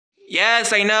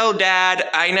Yes, I know, Dad.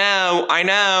 I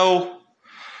know.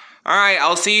 Alright,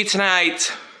 I'll see you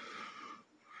tonight.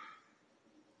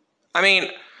 I mean,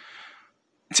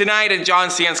 tonight in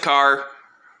John Cena's car.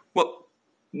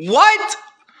 What?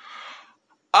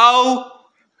 Oh,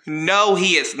 no,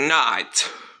 he is not.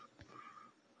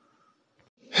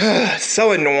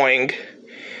 So annoying.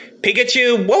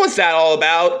 Pikachu, what was that all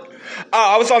about?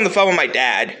 Oh, I was on the phone with my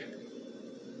dad.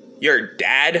 Your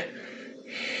dad?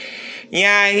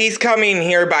 Yeah, he's coming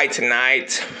here by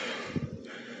tonight.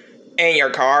 In your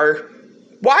car?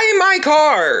 Why in my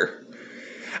car?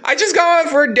 I just got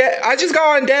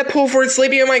on Deadpool for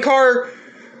sleeping in my car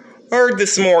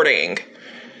this morning.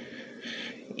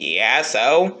 Yeah,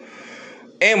 so?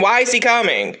 And why is he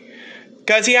coming?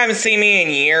 Because he hasn't seen me in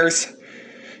years.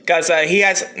 Because he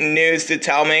has news to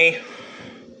tell me.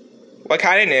 What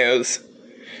kind of news?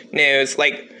 News,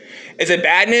 like, is it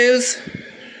bad news?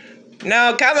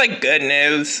 No, kind of like good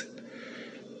news.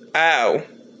 Oh,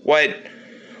 what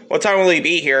time will he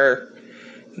be here?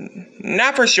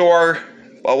 Not for sure,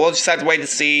 but we'll just have to wait to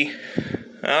see.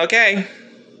 Okay.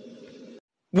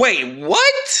 Wait,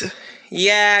 what?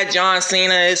 Yeah, John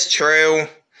Cena is true.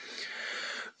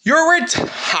 You're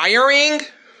retiring?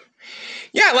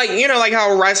 Yeah, like, like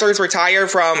how wrestlers retire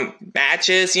from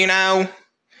matches,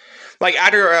 Like,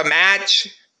 after a match.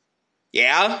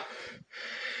 Yeah?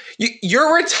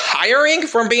 You're retiring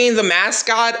from being the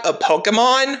mascot of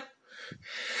Pokemon?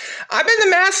 I've been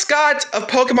the mascot of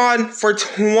Pokemon for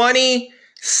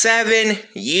 27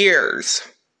 years.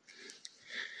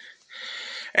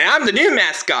 And I'm the new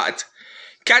mascot,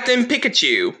 Captain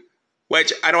Pikachu.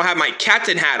 Which, I don't have my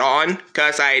captain hat on,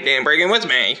 because I didn't bring it with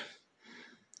me.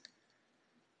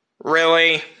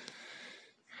 Really?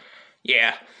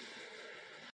 Yeah.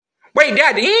 Wait,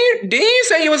 Dad, didn't you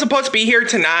say he was supposed to be here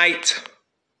tonight?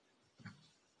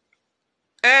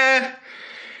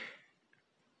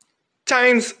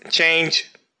 Times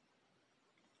change.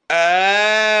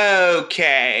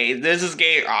 Okay, this is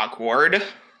getting awkward.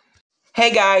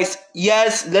 Hey guys,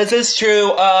 yes, this is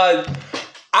true. I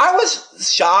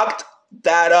was shocked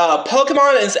that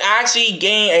Pokemon is actually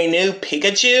getting a new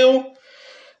Pikachu.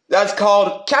 That's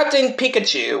called Captain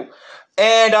Pikachu.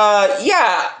 And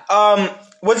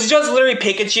was just literally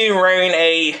Pikachu wearing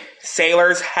a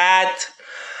sailor's hat.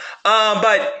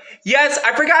 But yes,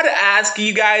 I forgot to ask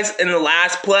you guys in the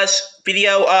last Plush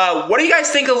video, what do you guys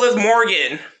think of Liv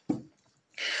Morgan?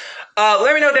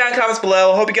 Let me know down in the comments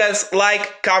below. Hope you guys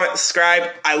like, comment, subscribe.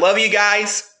 I love you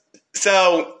guys.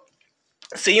 So,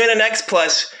 see you in the next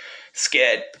Plush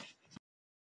skit.